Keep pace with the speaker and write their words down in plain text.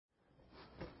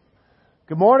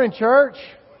Good morning, church.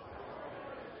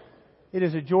 It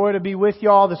is a joy to be with you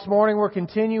all this morning. We're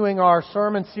continuing our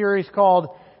sermon series called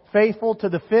Faithful to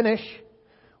the Finish.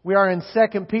 We are in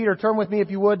 2 Peter. Turn with me, if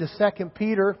you would, to 2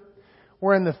 Peter.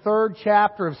 We're in the third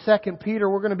chapter of 2 Peter.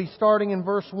 We're going to be starting in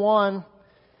verse 1.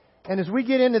 And as we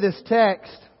get into this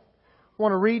text, I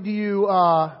want to read to you,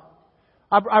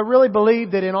 I really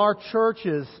believe that in our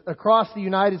churches across the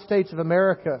United States of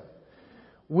America,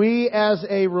 we as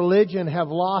a religion have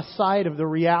lost sight of the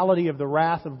reality of the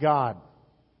wrath of God.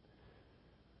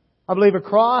 I believe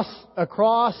across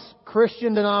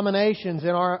Christian denominations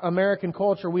in our American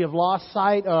culture, we have lost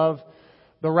sight of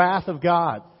the wrath of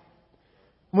God.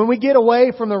 When we get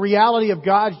away from the reality of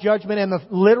God's judgment and the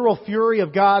literal fury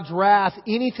of God's wrath,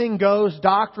 anything goes.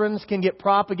 Doctrines can get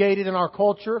propagated in our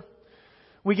culture.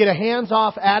 We get a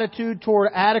hands-off attitude toward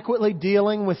adequately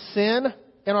dealing with sin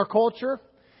in our culture.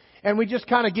 And we just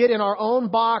kind of get in our own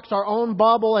box, our own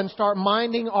bubble, and start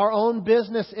minding our own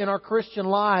business in our Christian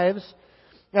lives,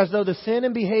 as though the sin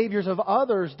and behaviors of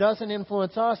others doesn't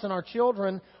influence us and our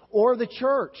children or the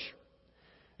church.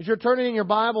 As you're turning in your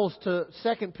Bibles to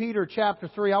 2 Peter chapter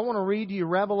 3, I want to read to you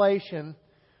Revelation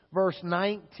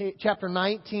chapter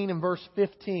 19 and verse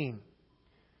 15.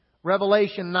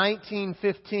 Revelation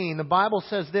 19:15. The Bible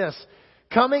says this: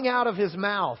 coming out of His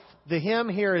mouth, the Him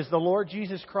here is the Lord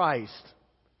Jesus Christ.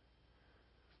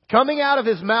 Coming out of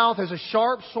His mouth is a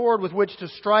sharp sword with which to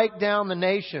strike down the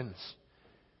nations.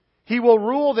 He will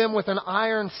rule them with an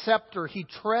iron scepter. He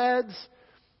treads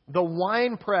the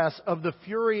winepress of the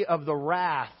fury of the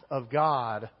wrath of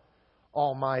God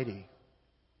Almighty.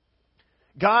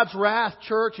 God's wrath,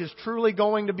 church, is truly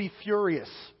going to be furious.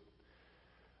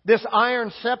 This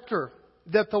iron scepter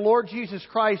that the Lord Jesus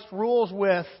Christ rules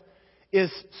with is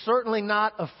certainly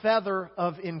not a feather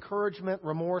of encouragement,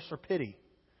 remorse, or pity.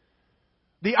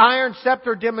 The iron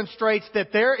scepter demonstrates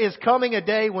that there is coming a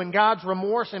day when God's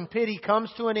remorse and pity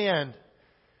comes to an end,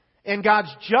 and God's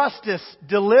justice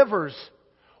delivers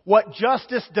what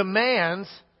justice demands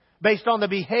based on the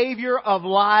behavior of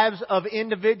lives of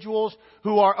individuals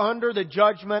who are under the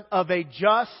judgment of a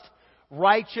just,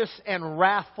 righteous, and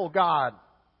wrathful God.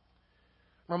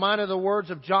 Reminded of the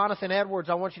words of Jonathan Edwards.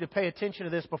 I want you to pay attention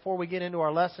to this before we get into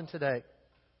our lesson today.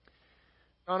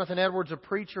 Jonathan Edwards, a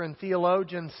preacher and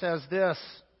theologian, says this: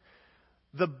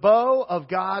 the bow of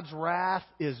God's wrath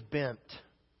is bent,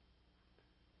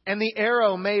 and the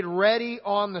arrow made ready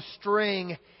on the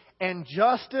string, and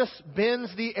justice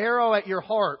bends the arrow at your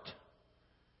heart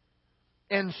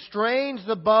and strains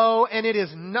the bow, and it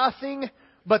is nothing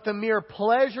but the mere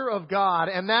pleasure of God,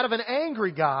 and that of an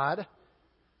angry God,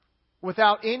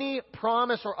 without any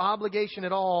promise or obligation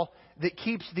at all, that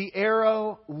keeps the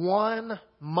arrow one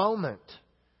moment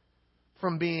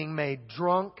from being made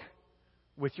drunk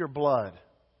with your blood.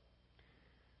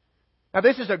 Now,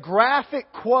 this is a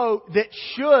graphic quote that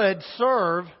should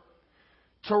serve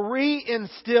to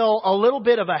reinstill a little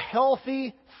bit of a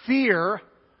healthy fear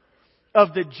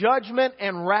of the judgment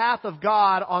and wrath of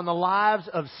God on the lives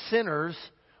of sinners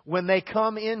when they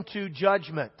come into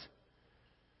judgment.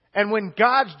 And when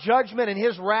God's judgment and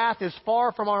His wrath is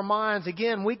far from our minds,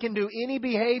 again, we can do any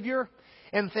behavior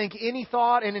and think any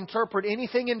thought and interpret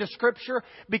anything into Scripture,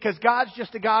 because God's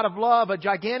just a God of love, a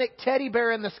gigantic teddy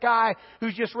bear in the sky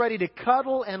who's just ready to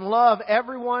cuddle and love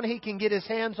everyone He can get His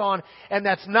hands on. And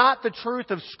that's not the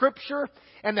truth of Scripture,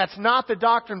 and that's not the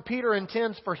doctrine Peter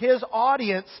intends for his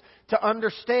audience to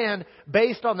understand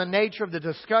based on the nature of the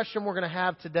discussion we're going to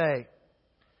have today.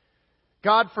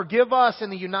 God, forgive us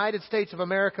in the United States of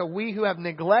America, we who have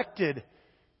neglected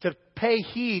to pay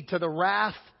heed to the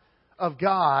wrath of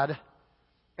God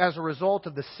as a result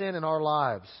of the sin in our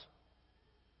lives.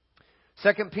 2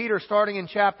 Peter, starting in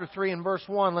chapter 3 and verse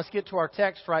 1. Let's get to our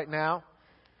text right now.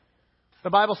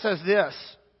 The Bible says this: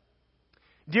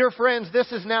 dear friends,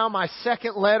 this is now my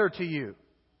second letter to you.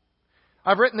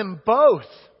 I've written them both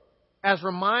as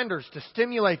reminders to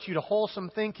stimulate you to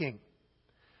wholesome thinking.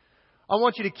 I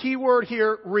want you to keyword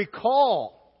here,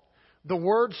 recall the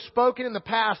words spoken in the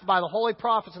past by the holy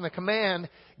prophets and the command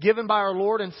given by our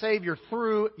Lord and Savior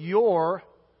through your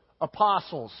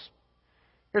apostles.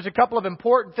 Here's a couple of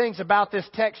important things about this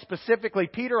text specifically.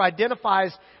 Peter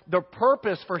identifies the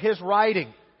purpose for his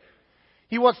writing.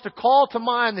 He wants to call to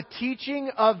mind the teaching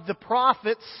of the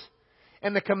prophets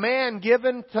and the command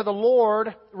given to the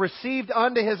Lord, received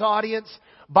unto His audience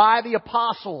by the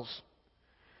apostles.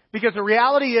 Because the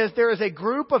reality is there is a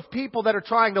group of people that are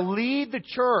trying to lead the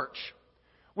church,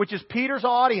 which is Peter's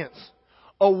audience,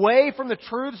 away from the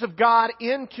truths of God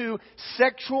into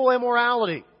sexual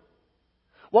immorality.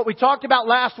 What we talked about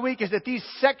last week is that these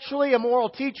sexually immoral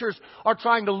teachers are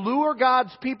trying to lure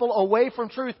God's people away from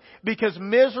truth because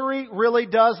misery really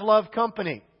does love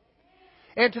company.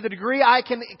 And to the degree I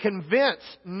can convince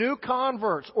new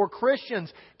converts or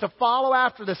Christians to follow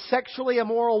after the sexually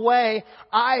immoral way,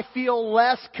 I feel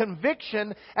less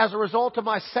conviction as a result of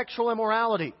my sexual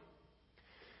immorality.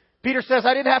 Peter says,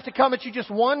 I didn't have to come at you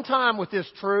just one time with this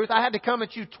truth. I had to come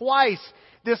at you twice.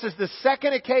 This is the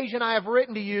second occasion I have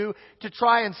written to you to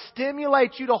try and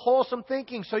stimulate you to wholesome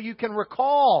thinking so you can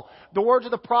recall the words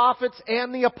of the prophets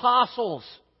and the apostles.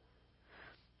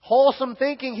 Wholesome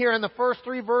thinking here in the first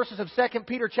 3 verses of 2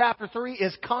 Peter chapter 3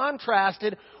 is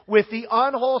contrasted with the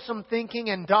unwholesome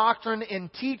thinking and doctrine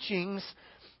and teachings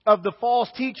of the false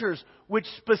teachers, which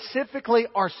specifically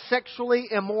are sexually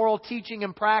immoral teaching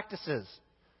and practices.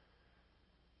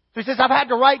 So he says, I've had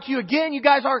to write to you again. You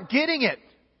guys aren't getting it.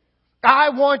 I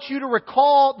want you to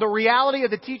recall the reality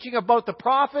of the teaching of both the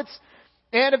prophets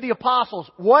and of the apostles.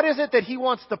 What is it that he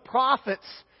wants the prophets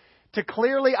to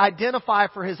clearly identify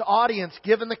for his audience,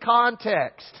 given the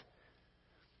context?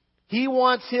 He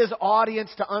wants his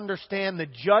audience to understand the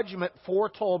judgment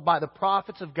foretold by the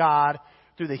prophets of God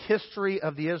through the history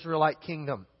of the Israelite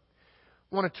kingdom.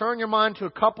 I want to turn your mind to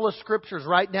a couple of scriptures.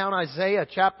 Write down Isaiah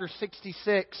chapter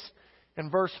 66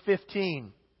 and verse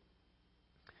 15.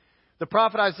 The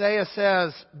prophet Isaiah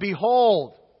says,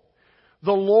 Behold,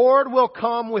 the Lord will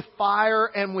come with fire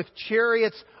and with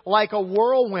chariots like a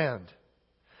whirlwind,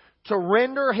 to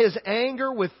render His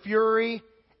anger with fury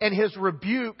and His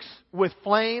rebukes with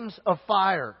flames of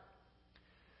fire.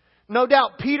 No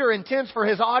doubt Peter intends for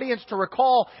his audience to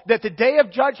recall that the day of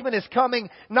judgment is coming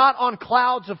not on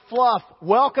clouds of fluff,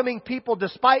 welcoming people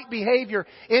despite behavior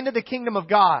into the kingdom of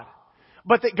God,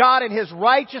 but that God in His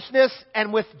righteousness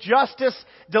and with justice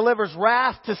delivers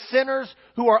wrath to sinners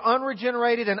who are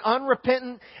unregenerated and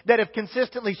unrepentant, that have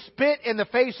consistently spit in the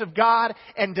face of God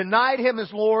and denied Him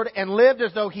as Lord and lived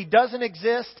as though He doesn't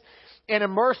exist and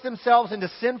immersed themselves into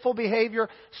sinful behavior,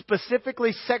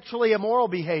 specifically sexually immoral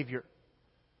behavior.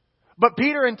 But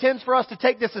Peter intends for us to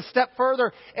take this a step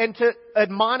further and to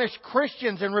admonish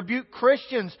Christians and rebuke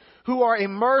Christians who are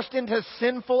immersed into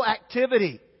sinful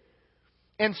activity.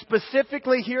 And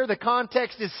specifically here, the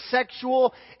context is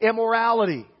sexual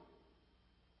immorality.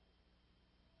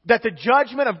 That the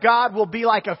judgment of God will be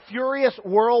like a furious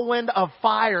whirlwind of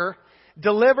fire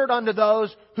delivered unto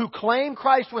those who claim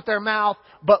Christ with their mouth,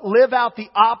 but live out the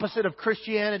opposite of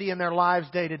Christianity in their lives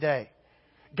day to day.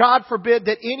 God forbid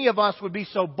that any of us would be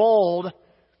so bold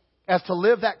as to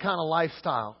live that kind of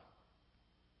lifestyle.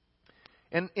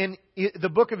 And in the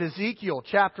book of Ezekiel,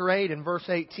 chapter 8 and verse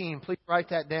 18, please write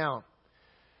that down.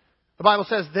 The Bible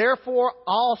says, Therefore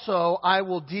also I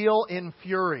will deal in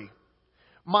fury.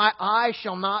 My eye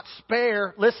shall not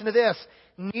spare. Listen to this.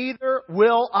 Neither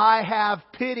will I have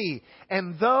pity.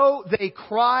 And though they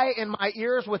cry in my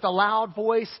ears with a loud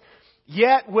voice,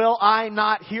 yet will I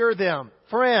not hear them.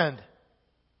 Friend,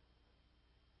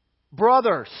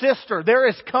 brother, sister, there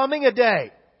is coming a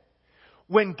day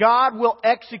when God will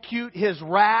execute His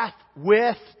wrath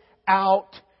without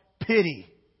pity.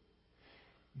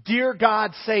 Dear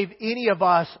God, save any of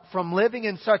us from living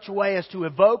in such a way as to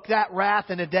evoke that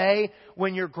wrath in a day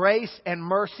when Your grace and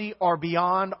mercy are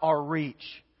beyond our reach.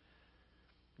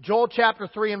 Joel chapter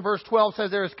 3 and verse 12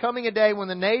 says, There is coming a day when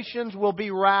the nations will be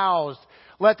roused.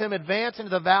 Let them advance into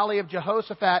the valley of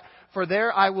Jehoshaphat, for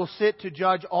there I will sit to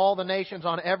judge all the nations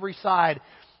on every side.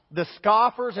 The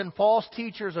scoffers and false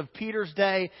teachers of Peter's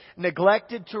day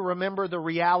neglected to remember the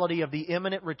reality of the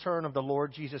imminent return of the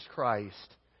Lord Jesus Christ.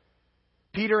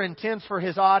 Peter intends for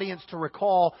his audience to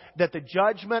recall that the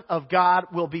judgment of God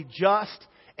will be just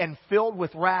and filled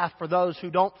with wrath for those who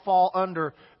don't fall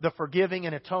under the forgiving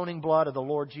and atoning blood of the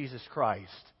Lord Jesus Christ.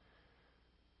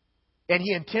 And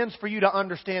He intends for you to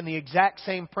understand the exact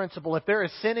same principle. If there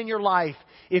is sin in your life,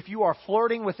 if you are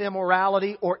flirting with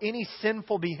immorality or any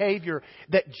sinful behavior,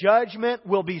 that judgment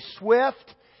will be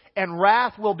swift and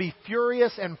wrath will be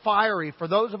furious and fiery for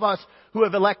those of us who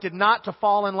have elected not to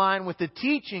fall in line with the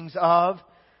teachings of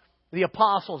the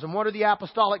apostles. And what are the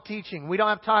apostolic teaching? We don't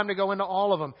have time to go into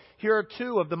all of them. Here are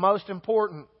two of the most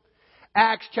important.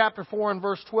 Acts chapter 4 and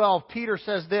verse 12, Peter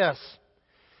says this,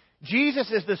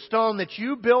 Jesus is the stone that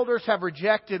you builders have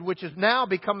rejected, which has now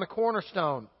become the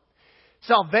cornerstone.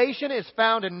 Salvation is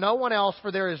found in no one else,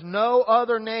 for there is no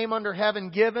other name under heaven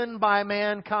given by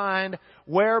mankind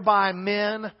whereby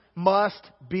men must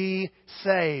be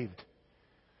saved.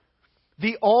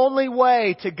 The only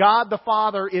way to God the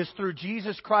Father is through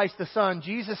Jesus Christ the Son.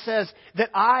 Jesus says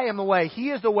that I am the way. He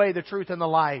is the way, the truth, and the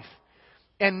life.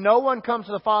 and no one comes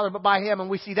to the Father but by Him. And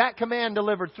we see that command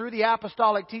delivered through the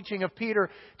apostolic teaching of Peter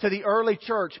to the early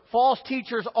church. False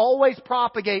teachers always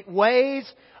propagate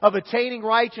ways of attaining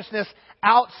righteousness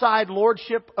outside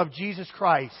lordship of Jesus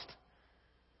Christ.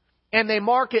 And they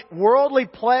market worldly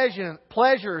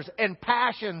pleasures and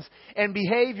passions and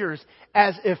behaviors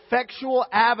as effectual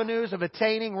avenues of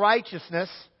attaining righteousness,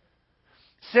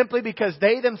 simply because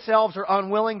they themselves are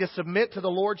unwilling to submit to the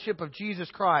lordship of Jesus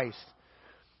Christ.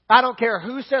 I don't care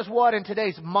who says what in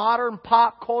today's modern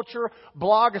pop culture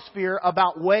blogosphere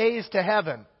about ways to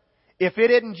heaven. If it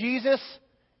isn't Jesus,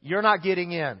 you're not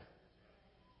getting in.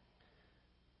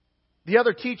 The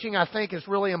other teaching I think is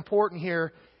really important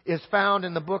here is found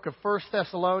in the book of 1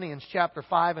 Thessalonians chapter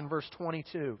 5 and verse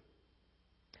 22.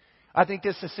 I think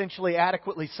this essentially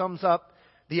adequately sums up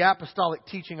the apostolic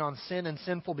teaching on sin and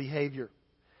sinful behavior.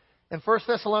 In 1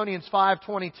 Thessalonians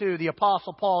 5:22, the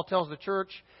Apostle Paul tells the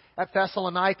church at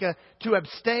Thessalonica to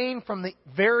abstain from the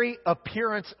very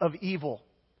appearance of evil.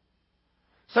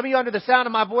 Some of you under the sound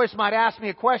of my voice might ask me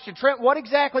a question. Trent, what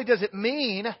exactly does it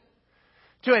mean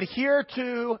to adhere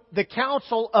to the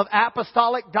counsel of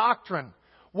apostolic doctrine?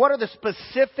 What are the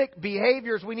specific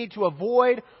behaviors we need to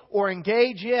avoid or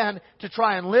engage in to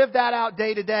try and live that out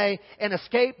day to day and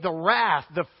escape the wrath,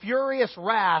 the furious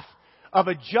wrath of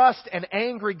a just and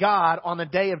angry God on the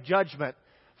day of judgment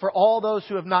for all those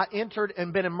who have not entered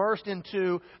and been immersed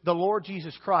into the Lord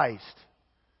Jesus Christ?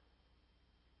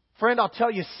 Friend, I'll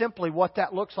tell you simply what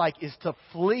that looks like is to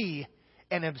flee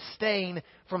and abstain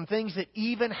from things that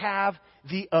even have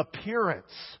the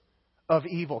appearance of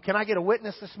evil. Can I get a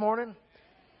witness this morning?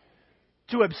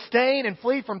 To abstain and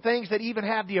flee from things that even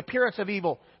have the appearance of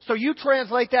evil. So you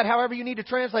translate that however you need to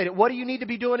translate it. What do you need to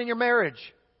be doing in your marriage?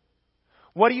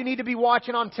 What do you need to be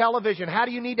watching on television? How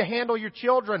do you need to handle your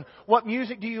children? What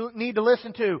music do you need to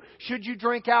listen to? Should you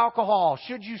drink alcohol?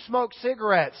 Should you smoke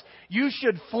cigarettes? You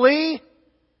should flee.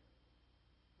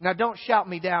 Now don't shout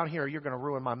me down here. You're going to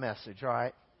ruin my message, all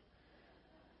right?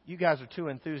 You guys are too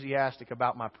enthusiastic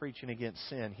about my preaching against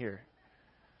sin here.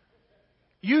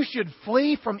 You should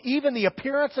flee from even the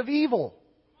appearance of evil.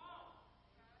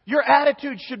 Your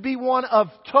attitude should be one of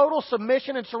total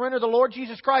submission and surrender to the Lord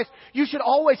Jesus Christ. You should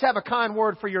always have a kind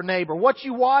word for your neighbor. What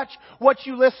you watch, what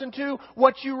you listen to,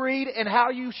 what you read, and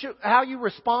how you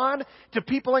respond to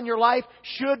people in your life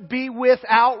should be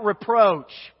without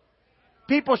reproach.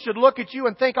 People should look at you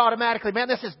and think automatically, man,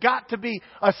 this has got to be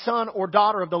a son or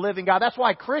daughter of the living God. That's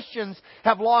why Christians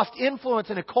have lost influence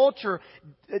in a culture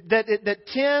that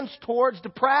tends towards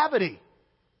depravity.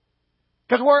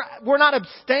 Because we're not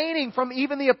abstaining from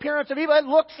even the appearance of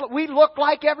evil. We look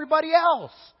like everybody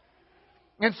else.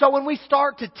 And so when we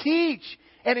start to teach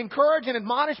and encourage and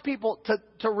admonish people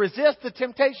to resist the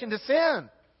temptation to sin,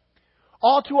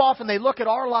 all too often they look at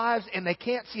our lives and they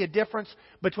can't see a difference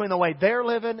between the way they're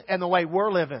living and the way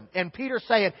we're living. And Peter's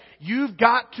saying, you've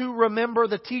got to remember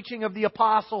the teaching of the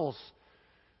apostles.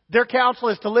 Their counsel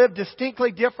is to live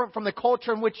distinctly different from the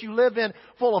culture in which you live in,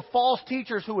 full of false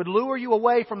teachers who would lure you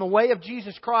away from the way of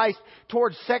Jesus Christ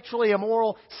towards sexually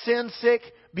immoral, sin-sick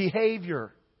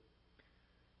behavior.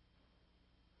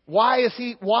 Why does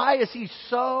he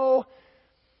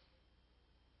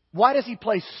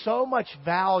place so much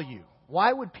value?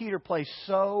 Why would Peter place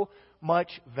so much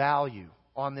value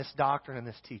on this doctrine and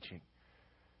this teaching?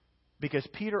 Because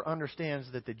Peter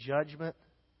understands that the judgment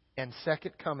and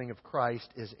second coming of Christ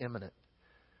is imminent.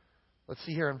 Let's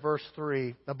see here in verse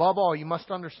 3. Above all, you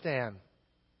must understand.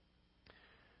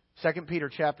 2 Peter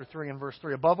chapter 3 and verse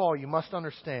 3. Above all, you must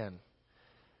understand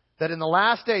that in the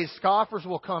last days scoffers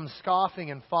will come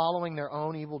scoffing and following their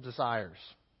own evil desires.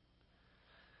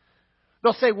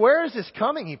 They'll say, where is this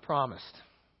coming he promised?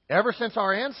 Ever since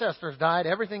our ancestors died,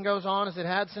 everything goes on as it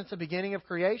had since the beginning of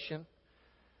creation.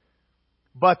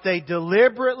 But they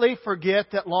deliberately forget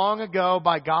that long ago,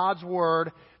 by God's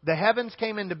word, the heavens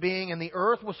came into being and the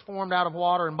earth was formed out of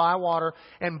water and by water.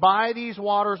 And by these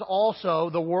waters also,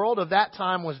 the world of that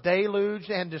time was deluged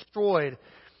and destroyed.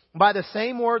 By the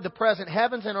same word, the present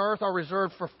heavens and earth are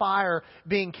reserved for fire,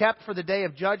 being kept for the day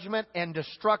of judgment and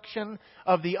destruction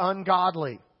of the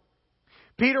ungodly.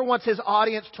 Peter wants his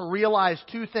audience to realize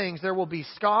two things. There will be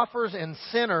scoffers and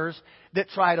sinners that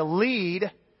try to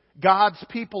lead God's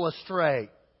people astray.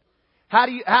 How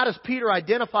does Peter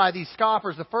identify these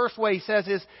scoffers? The first way he says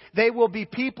is they will be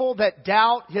people that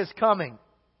doubt His coming.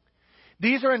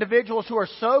 These are individuals who are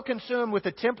so consumed with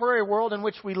the temporary world in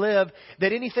which we live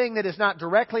that anything that is not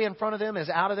directly in front of them is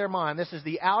out of their mind. This is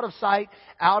the out of sight,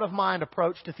 out of mind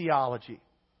approach to theology.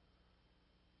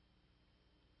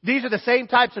 These are the same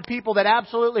types of people that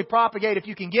absolutely propagate. If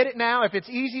you can get it now, if it's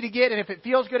easy to get, and if it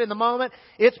feels good in the moment,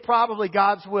 it's probably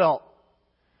God's will.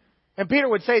 And Peter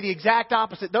would say the exact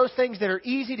opposite. Those things that are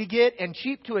easy to get and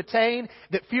cheap to attain,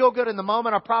 that feel good in the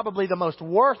moment, are probably the most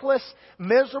worthless,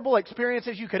 miserable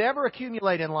experiences you could ever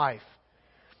accumulate in life.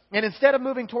 And instead of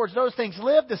moving towards those things,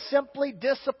 live the simply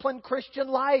disciplined Christian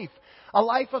life. A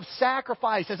life of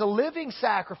sacrifice, as a living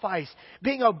sacrifice,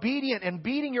 being obedient and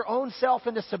beating your own self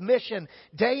into submission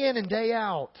day in and day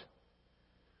out.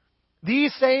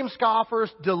 These same scoffers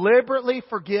deliberately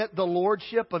forget the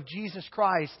lordship of Jesus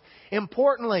Christ.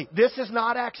 Importantly, this is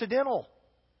not accidental.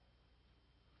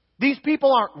 These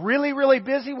people aren't really, really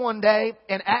busy one day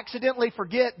and accidentally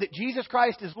forget that Jesus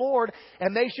Christ is Lord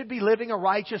and they should be living a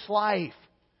righteous life.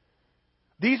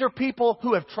 These are people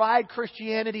who have tried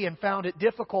Christianity and found it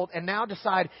difficult and now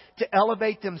decide to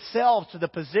elevate themselves to the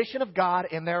position of God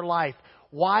in their life.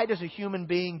 Why does a human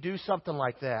being do something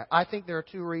like that? I think there are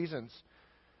two reasons.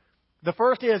 The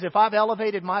first is, if I've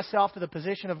elevated myself to the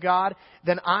position of God,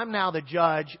 then I'm now the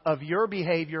judge of your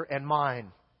behavior and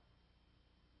mine.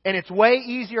 And it's way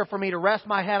easier for me to rest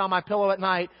my head on my pillow at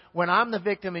night when I'm the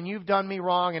victim and you've done me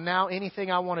wrong and now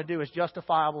anything I want to do is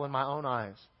justifiable in my own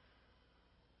eyes.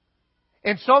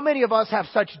 And so many of us have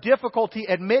such difficulty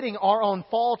admitting our own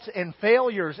faults and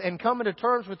failures and coming to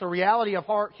terms with the reality of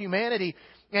our humanity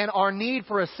and our need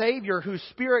for a Savior whose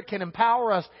Spirit can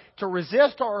empower us to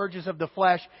resist our urges of the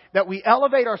flesh, that we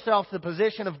elevate ourselves to the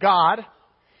position of God,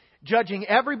 judging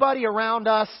everybody around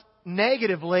us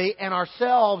negatively and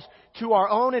ourselves to our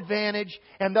own advantage,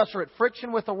 and thus are at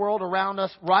friction with the world around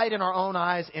us, right in our own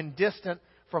eyes, and distant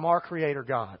from our Creator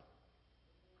God.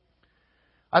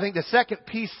 I think the second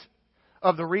piece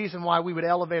of the reason why we would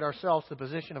elevate ourselves to the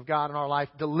position of God in our life,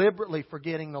 deliberately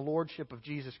forgetting the lordship of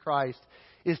Jesus Christ,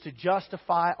 is to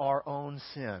justify our own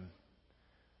sin.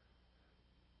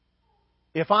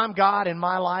 If I'm God in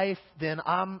my life, then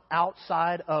I'm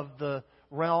outside of the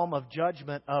realm of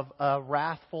judgment of a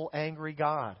wrathful, angry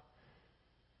God.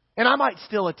 And I might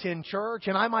still attend church,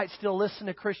 and I might still listen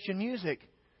to Christian music,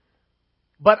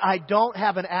 but I don't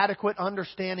have an adequate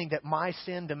understanding that my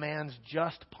sin demands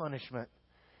just punishment.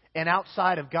 And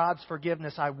outside of God's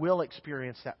forgiveness, I will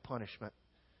experience that punishment.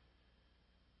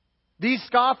 These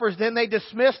scoffers, then they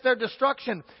dismiss their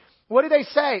destruction. What do they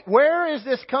say? Where is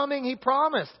this coming He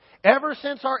promised? Ever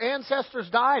since our ancestors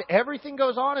died, everything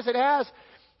goes on as it has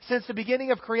since the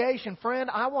beginning of creation. Friend,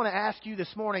 I want to ask you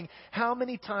this morning, how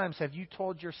many times have you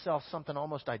told yourself something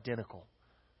almost identical?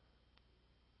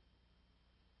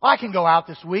 I can go out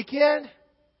this weekend.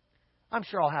 I'm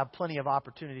sure I'll have plenty of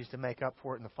opportunities to make up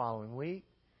for it in the following week.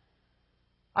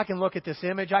 I can look at this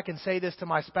image. I can say this to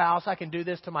my spouse. I can do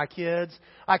this to my kids.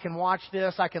 I can watch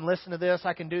this. I can listen to this.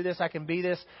 I can do this. I can be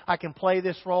this. I can play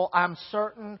this role. I'm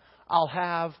certain I'll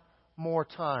have more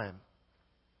time.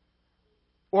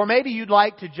 Or maybe you'd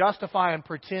like to justify and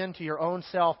pretend to your own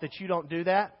self that you don't do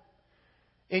that.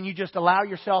 And you just allow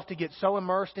yourself to get so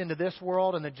immersed into this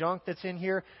world and the junk that's in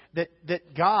here that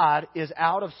God is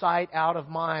out of sight, out of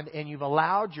mind, and you've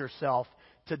allowed yourself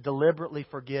to deliberately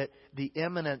forget the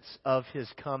imminence of His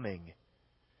coming.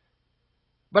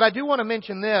 But I do want to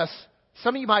mention this.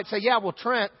 Some of you might say, yeah, well,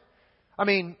 Trent, I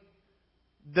mean,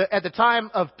 at the time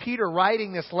of Peter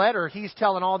writing this letter, he's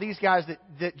telling all these guys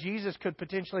that Jesus could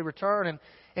potentially return,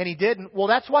 and He didn't. Well,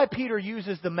 that's why Peter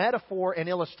uses the metaphor and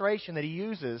illustration that he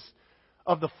uses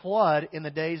of the flood in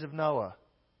the days of Noah.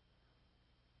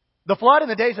 The flood in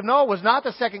the days of Noah was not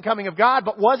the second coming of God,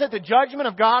 but was it the judgment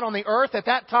of God on the earth at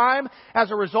that time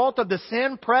as a result of the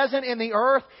sin present in the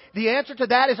earth? The answer to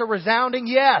that is a resounding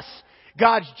yes.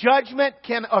 God's judgment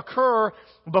can occur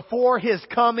before His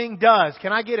coming does.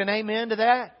 Can I get an amen to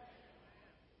that?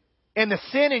 And the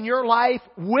sin in your life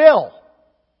will.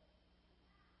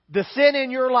 The sin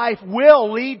in your life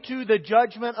will lead to the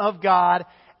judgment of God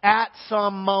at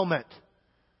some moment.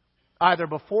 Either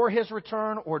before His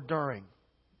return or during.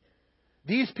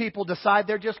 These people decide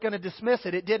they're just going to dismiss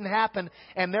it. It didn't happen,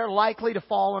 and they're likely to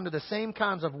fall under the same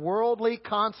kinds of worldly,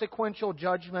 consequential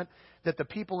judgment that the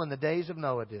people in the days of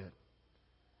Noah did.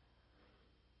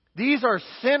 These are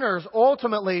sinners,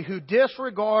 ultimately, who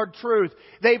disregard truth.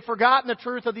 They've forgotten the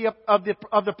truth of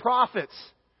the prophets.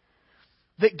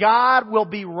 That God will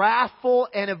be wrathful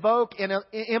and evoke and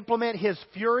implement His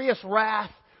furious wrath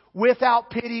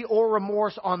without pity or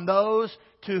remorse on those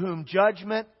to whom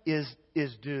judgment is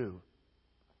due.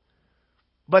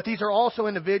 But these are also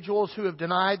individuals who have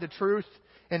denied the truth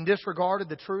and disregarded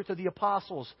the truth of the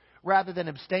apostles. Rather than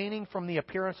abstaining from the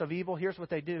appearance of evil, here's what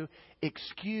they do.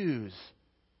 Excuse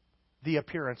the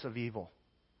appearance of evil.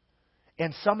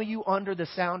 And some of you under the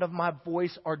sound of my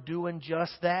voice are doing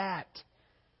just that.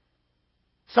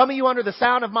 Some of you under the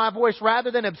sound of my voice, rather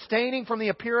than abstaining from the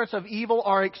appearance of evil,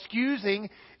 are excusing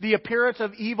the appearance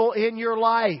of evil in your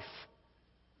life.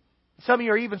 Some of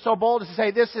you are even so bold as to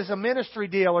say, this is a ministry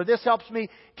deal, or this helps me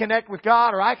connect with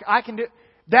God, or I can do...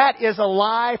 That is a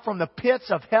lie from the pits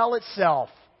of hell itself.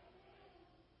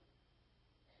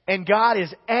 And God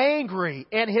is angry,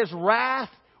 and His wrath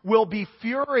will be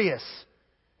furious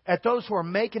at those who are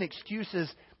making excuses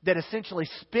that essentially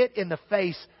spit in the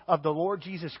face of the Lord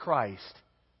Jesus Christ.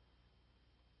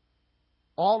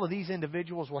 All of these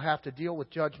individuals will have to deal with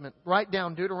judgment. Write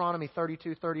down Deuteronomy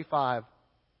 32:35.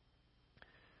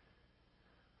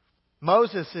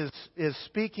 Moses is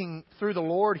speaking through the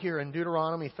Lord here in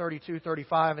Deuteronomy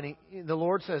 32:35, and the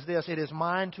Lord says this, "It is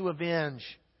mine to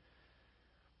avenge.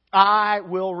 I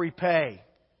will repay.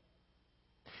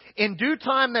 In due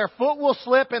time their foot will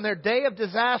slip, and their day of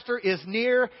disaster is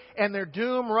near, and their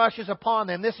doom rushes upon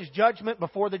them." This is judgment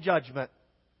before the judgment.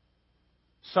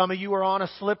 Some of you are on a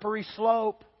slippery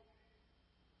slope.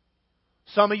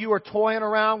 Some of you are toying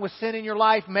around with sin in your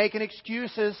life, making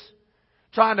excuses,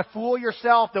 trying to fool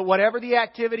yourself that whatever the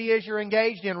activity is you're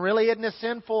engaged in really isn't as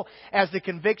sinful as the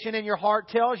conviction in your heart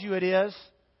tells you it is.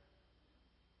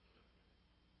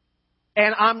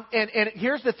 And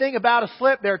here's the thing about a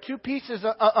slip. There are two pieces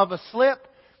of a slip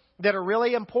that are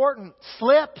really important.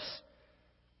 Slips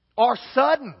are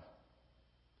sudden.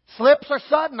 Slips are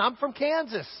sudden. I'm from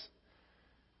Kansas.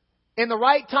 In the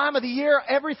right time of the year,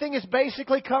 everything is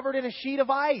basically covered in a sheet of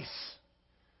ice.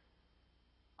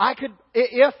 I could,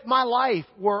 if my life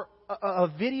were a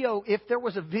video, if there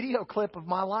was a video clip of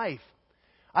my life,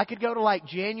 I could go to like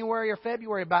January or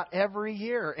February about every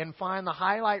year and find the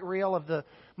highlight reel of the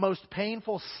most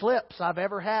painful slips I've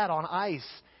ever had on ice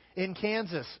in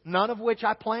Kansas, none of which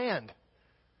I planned.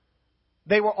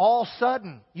 They were all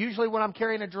sudden, usually when I'm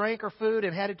carrying a drink or food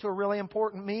and headed to a really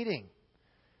important meeting.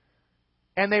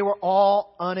 And they were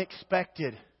all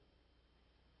unexpected.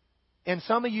 And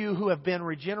some of you who have been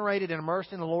regenerated and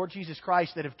immersed in the Lord Jesus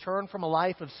Christ that have turned from a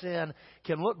life of sin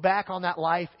can look back on that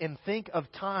life and think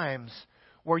of times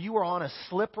where you were on a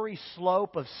slippery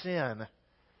slope of sin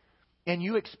and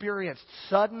you experienced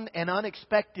sudden and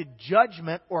unexpected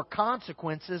judgment or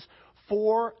consequences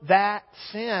for that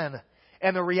sin.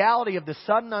 And the reality of the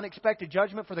sudden, unexpected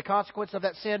judgment for the consequence of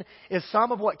that sin is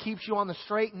some of what keeps you on the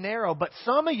straight and narrow. But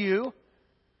some of you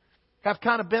have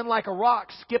kind of been like a rock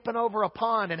skipping over a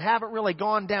pond and haven't really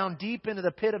gone down deep into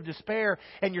the pit of despair,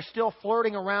 and you're still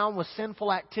flirting around with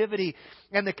sinful activity.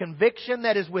 And the conviction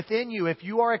that is within you, if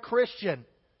you are a Christian,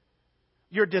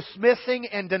 you're dismissing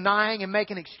and denying and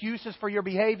making excuses for your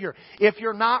behavior. If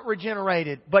you're not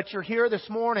regenerated, but you're here this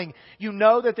morning, you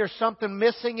know that there's something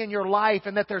missing in your life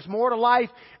and that there's more to life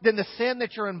than the sin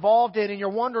that you're involved in. And you're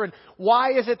wondering,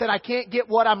 why is it that I can't get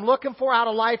what I'm looking for out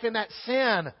of life in that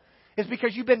sin? It's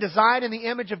because you've been designed in the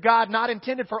image of God, not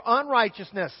intended for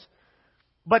unrighteousness,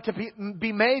 but to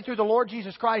be made through the Lord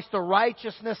Jesus Christ, the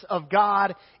righteousness of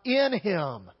God in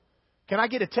Him. Can I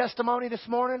get a testimony this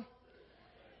morning?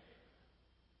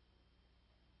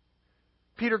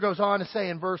 Peter goes on to say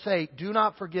in verse 8, "Do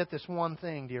not forget this one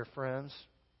thing, dear friends.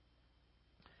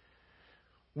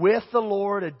 With the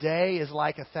Lord, a day is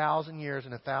like 1,000 years,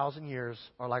 and 1,000 years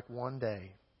are like one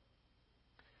day.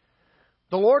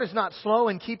 The Lord is not slow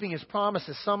in keeping His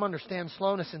promises. Some understand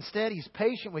slowness. Instead, He's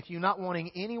patient with you, not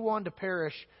wanting anyone to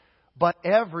perish, but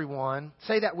everyone,"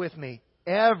 say that with me,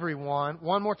 everyone,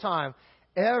 one more time,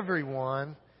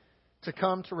 everyone to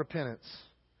come to repentance.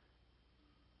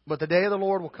 But the day of the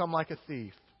Lord will come like a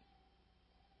thief.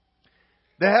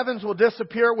 The heavens will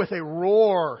disappear with a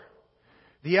roar.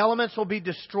 The elements will be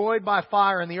destroyed by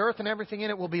fire, and the earth and everything in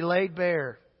it will be laid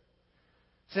bare.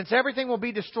 Since everything will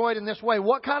be destroyed in this way,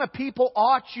 what kind of people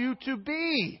ought you to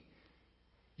be?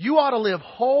 You ought to live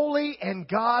holy and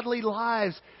godly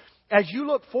lives as you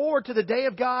look forward to the day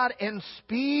of God and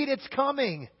speed its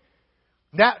coming.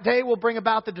 That day will bring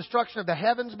about the destruction of the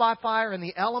heavens by fire, and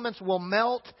the elements will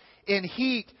melt in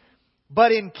heat.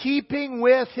 But in keeping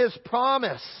with His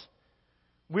promise,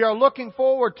 we are looking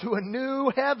forward to a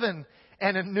new heaven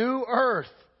and a new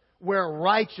earth where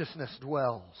righteousness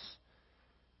dwells.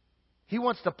 He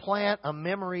wants to plant a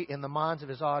memory in the minds of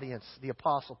His audience, the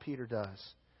Apostle Peter does.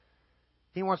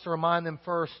 He wants to remind them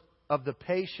first of the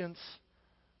patience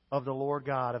of the Lord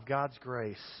God, of God's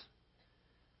grace.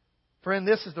 Friend,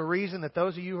 this is the reason that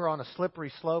those of you who are on a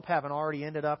slippery slope haven't already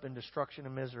ended up in destruction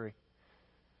and misery.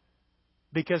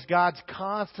 Because God's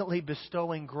constantly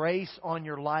bestowing grace on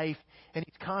your life, and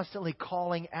He's constantly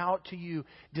calling out to you,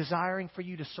 desiring for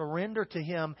you to surrender to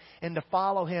Him and to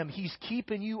follow Him. He's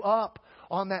keeping you up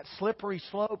on that slippery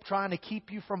slope, trying to keep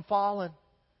you from falling.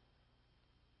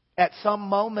 At some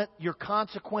moment, your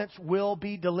consequence will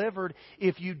be delivered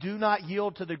if you do not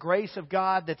yield to the grace of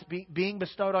God that's being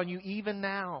bestowed on you even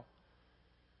now.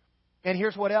 And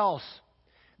here's what else.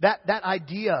 That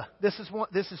idea, this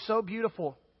is so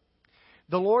beautiful.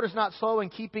 The Lord is not slow in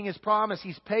keeping His promise.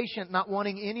 He's patient, not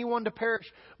wanting anyone to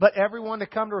perish, but everyone to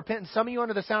come to repentance. Some of you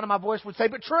under the sound of my voice would say,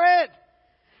 but Trent,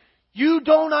 you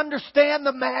don't understand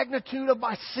the magnitude of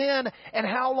my sin and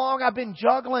how long I've been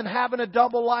juggling, having a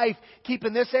double life,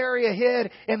 keeping this area hid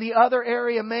and the other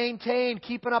area maintained,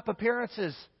 keeping up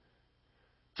appearances.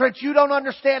 Trent, you don't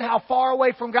understand how far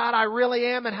away from God I really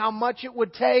am and how much it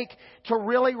would take to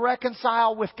really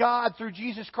reconcile with God through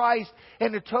Jesus Christ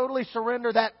and to totally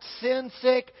surrender that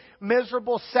sin-sick,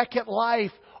 miserable second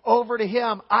life over to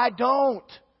Him. I don't.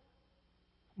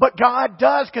 But God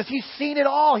does, because He's seen it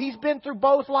all. He's been through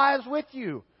both lives with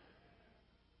you.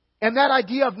 And that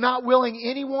idea of not willing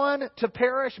anyone to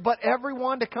perish, but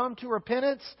everyone to come to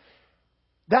repentance,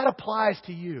 that applies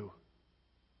to you.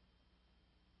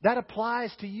 That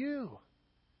applies to you.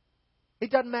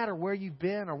 It doesn't matter where you've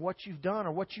been or what you've done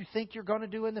or what you think you're going to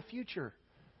do in the future.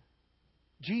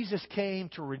 Jesus came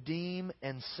to redeem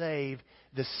and save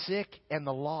the sick and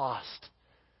the lost,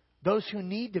 those who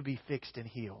need to be fixed and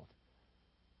healed.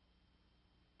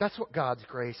 That's what God's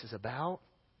grace is about.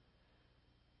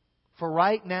 For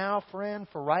right now, friend,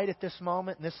 for right at this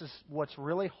moment, and this is what's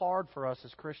really hard for us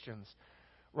as Christians,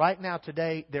 right now,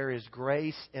 today, there is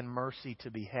grace and mercy to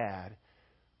be had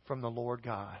from the Lord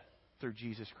God through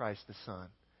Jesus Christ the Son.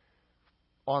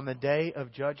 On the day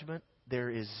of judgment,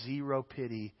 there is zero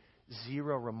pity,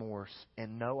 zero remorse,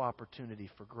 and no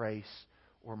opportunity for grace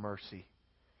or mercy.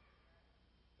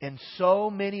 And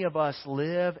so many of us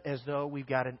live as though we've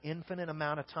got an infinite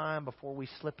amount of time before we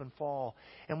slip and fall.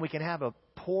 And we can have a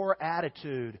poor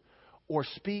attitude or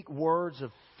speak words of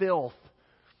filth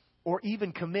or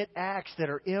even commit acts that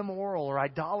are immoral or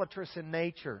idolatrous in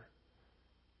nature.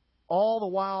 All the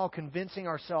while convincing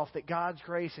ourselves that God's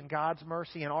grace and God's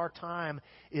mercy in our time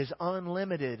is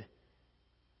unlimited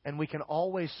and we can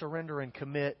always surrender and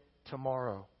commit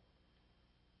tomorrow.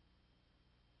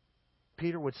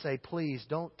 Peter would say, please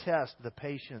don't test the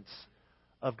patience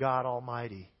of God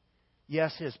Almighty.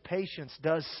 Yes, His patience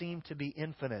does seem to be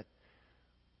infinite,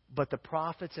 but the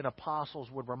prophets and apostles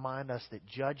would remind us that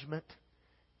judgment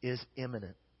is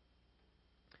imminent.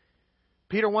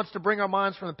 Peter wants to bring our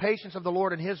minds from the patience of the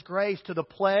Lord and His grace to the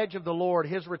pledge of the Lord,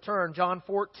 His return. John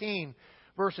 14,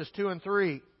 verses 2 and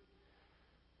 3.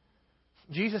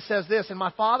 Jesus says this, in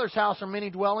my Father's house are many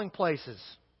dwelling places.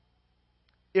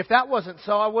 If that wasn't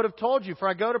so, I would have told you, for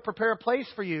I go to prepare a place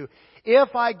for you.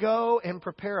 If I go and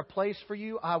prepare a place for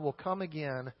you, I will come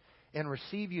again and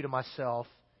receive you to myself,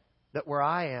 that where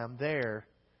I am, there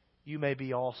you may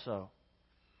be also.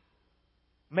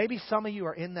 Maybe some of you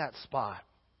are in that spot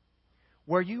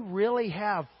where you really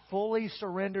have fully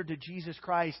surrendered to Jesus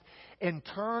Christ and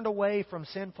turned away from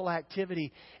sinful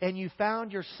activity, and you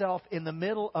found yourself in the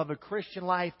middle of a Christian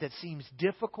life that seems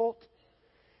difficult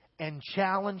and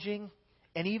challenging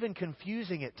and even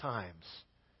confusing at times.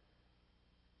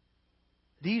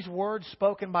 These words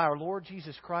spoken by our Lord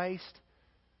Jesus Christ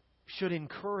should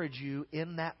encourage you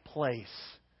in that place.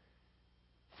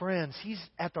 Friends, He's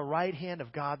at the right hand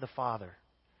of God the Father.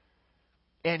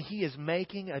 And He is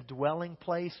making a dwelling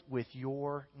place with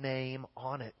your name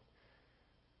on it.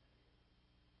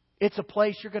 It's a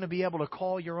place you're going to be able to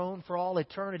call your own for all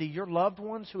eternity. Your loved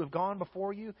ones who have gone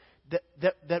before you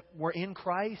that were in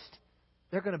Christ,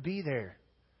 they're going to be there.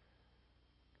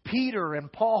 Peter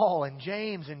and Paul and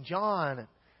James and John,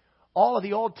 all of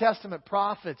the Old Testament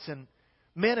prophets and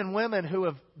men and women who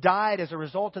have died as a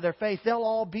result of their faith, they'll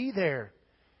all be there.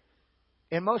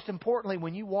 And most importantly,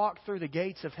 when you walk through the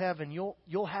gates of heaven,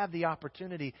 you'll have the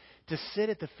opportunity to sit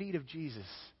at the feet of Jesus,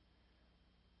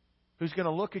 who's going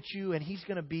to look at you and He's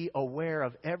going to be aware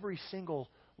of every single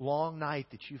long night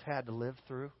that you've had to live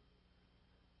through.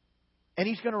 And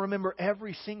He's going to remember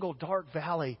every single dark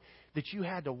valley that you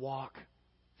had to walk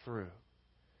through.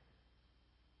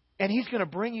 And He's going to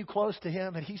bring you close to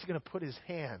Him and He's going to put His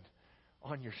hand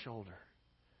on your shoulder.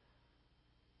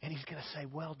 And He's going to say,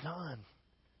 well done.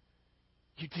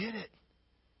 You did it.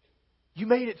 You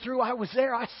made it through. I was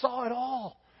there. I saw it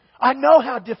all. I know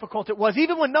how difficult it was.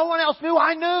 Even when no one else knew,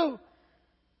 I knew.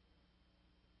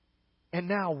 And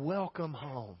now, welcome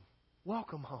home.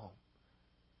 Welcome home.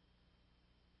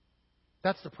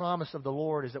 That's the promise of the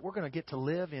Lord, is that we're going to get to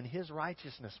live in His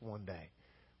righteousness one day.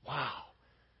 Wow.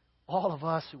 All of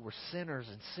us who were sinners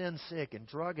and sin-sick and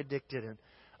drug-addicted and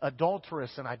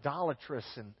adulterous and idolatrous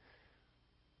and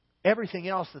everything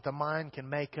else that the mind can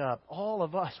make up, all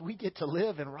of us, we get to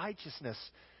live in righteousness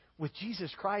with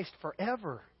Jesus Christ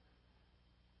forever.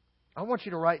 I want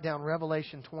you to write down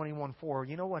Revelation 21:4.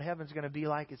 You know what heaven's going to be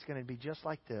like? It's going to be just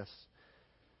like this.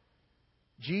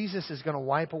 Jesus is going to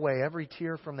wipe away every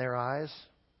tear from their eyes.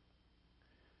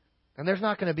 And there's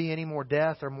not going to be any more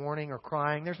death or mourning or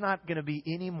crying. There's not going to be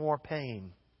any more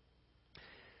pain.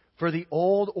 For the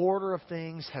old order of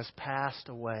things has passed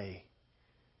away.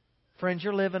 Friends,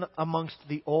 you're living amongst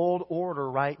the old order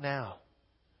right now.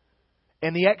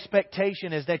 And the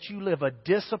expectation is that you live a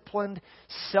disciplined,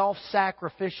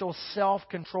 self-sacrificial,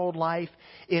 self-controlled life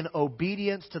in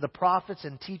obedience to the prophets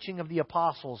and teaching of the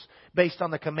apostles based on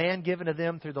the command given to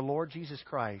them through the Lord Jesus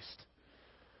Christ.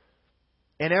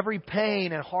 And every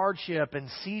pain and hardship and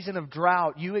season of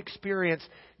drought you experience,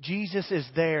 Jesus is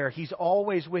there. He's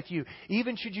always with you.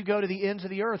 Even should you go to the ends of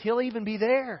the earth, He'll even be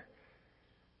there.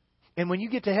 And when you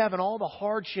get to heaven, all the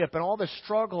hardship and all the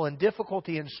struggle and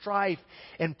difficulty and strife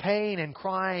and pain and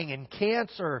crying and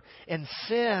cancer and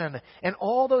sin and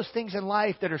all those things in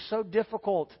life that are so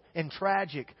difficult and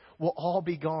tragic will all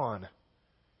be gone.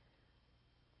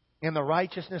 And the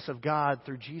righteousness of God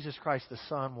through Jesus Christ the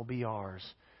Son will be ours.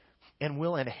 And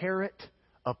we'll inherit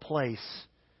a place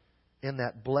in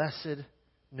that blessed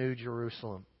New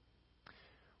Jerusalem.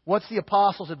 What's the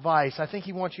apostle's advice? I think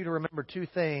he wants you to remember two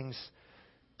things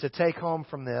to take home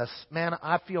from this. Man,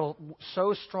 I feel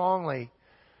so strongly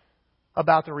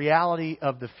about the reality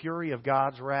of the fury of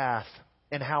God's wrath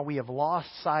and how we have lost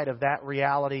sight of that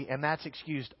reality, and that's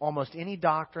excused almost any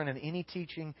doctrine and any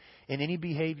teaching and any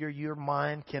behavior your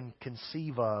mind can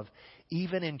conceive of,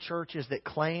 even in churches that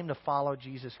claim to follow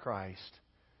Jesus Christ.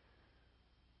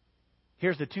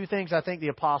 Here's the two things I think the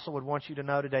apostle would want you to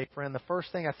know today, friend. The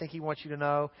first thing I think he wants you to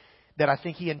know, that I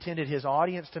think he intended his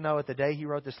audience to know at the day he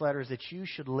wrote this letter, is that you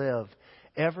should live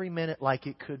every minute like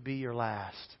it could be your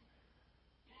last.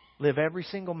 Live every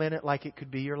single minute like it could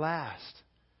be your last.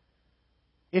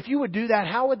 If you would do that,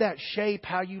 how would that shape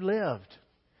how you lived?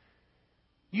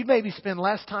 You'd maybe spend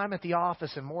less time at the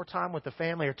office and more time with the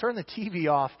family, or turn the TV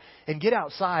off and get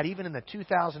outside, even in the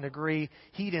 2,000 degree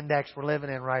heat index we're living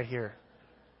in right here.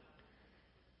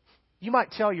 You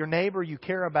might tell your neighbor you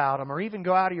care about them, or even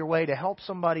go out of your way to help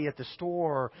somebody at the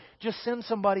store, or just send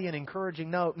somebody an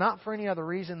encouraging note, not for any other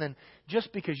reason than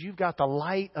just because you've got the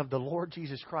light of the Lord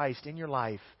Jesus Christ in your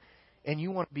life, and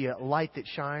you want to be a light that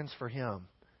shines for Him.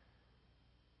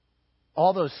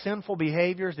 All those sinful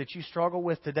behaviors that you struggle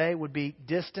with today would be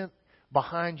distant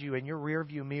behind you in your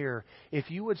rearview mirror if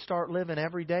you would start living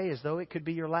every day as though it could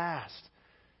be your last.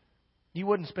 You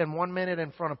wouldn't spend 1 minute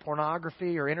in front of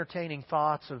pornography or entertaining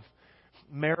thoughts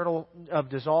of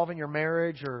dissolving your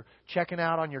marriage, or checking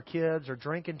out on your kids, or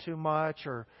drinking too much,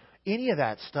 or any of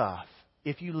that stuff,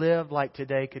 if you lived like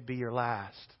today could be your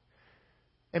last.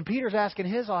 And Peter's asking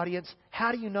his audience,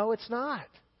 how do you know it's not?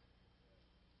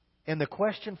 And the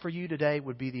question for you today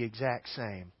would be the exact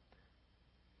same.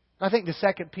 I think the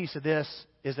second piece of this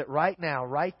is that right now,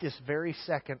 right this very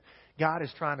second, God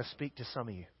is trying to speak to some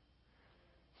of you.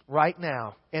 Right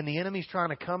now. And the enemy's trying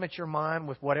to come at your mind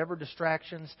with whatever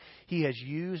distractions he has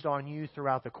used on you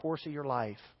throughout the course of your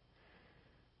life.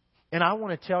 And I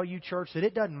want to tell you, church, that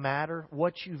it doesn't matter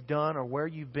what you've done or where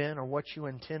you've been or what you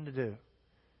intend to do.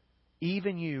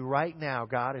 Even you, right now,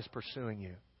 God is pursuing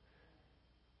you.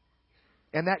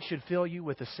 And that should fill you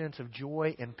with a sense of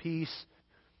joy and peace,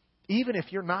 even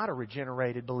if you're not a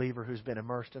regenerated believer who's been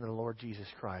immersed in the Lord Jesus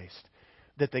Christ.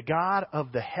 That the God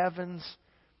of the heavens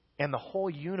and the whole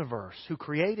universe, who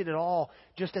created it all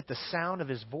just at the sound of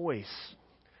His voice,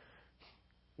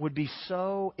 would be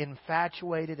so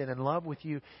infatuated and in love with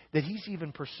you that He's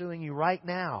even pursuing you right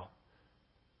now.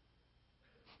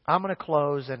 I'm going to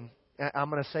close, and I'm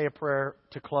going to say a prayer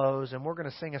to close, and we're going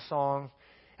to sing a song.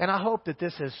 And I hope that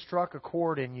this has struck a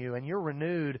chord in you, and you're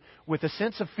renewed with a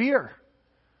sense of fear.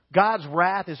 God's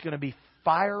wrath is going to be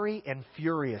fiery and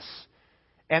furious.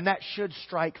 And that should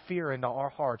strike fear into our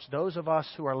hearts. Those of us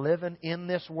who are living in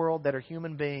this world that are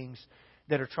human beings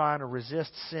that are trying to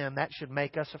resist sin, that should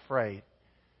make us afraid.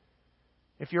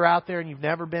 If you're out there and you've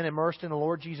never been immersed in the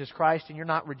Lord Jesus Christ and you're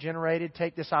not regenerated,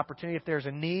 take this opportunity. If there's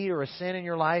a need or a sin in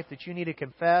your life that you need to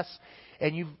confess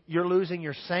and you're losing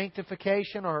your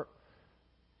sanctification, or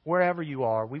wherever you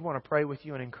are, we want to pray with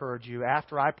you and encourage you.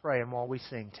 After I pray and while we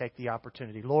sing, take the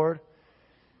opportunity. Lord,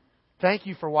 thank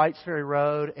you for Whites Ferry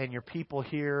Road and your people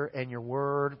here and your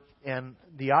word and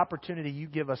the opportunity you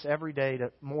give us every day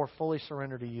to more fully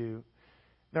surrender to you.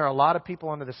 There are a lot of people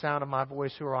under the sound of my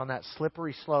voice who are on that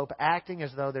slippery slope, acting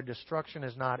as though their destruction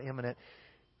is not imminent.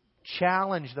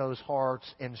 Challenge those hearts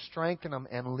and strengthen them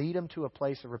and lead them to a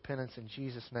place of repentance in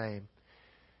Jesus' name.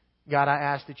 God, I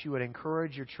ask that you would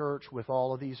encourage your church with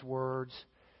all of these words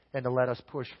and to let us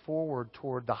push forward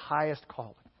toward the highest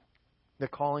calling the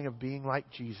calling of being like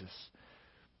Jesus.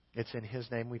 It's in His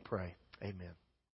name we pray. Amen.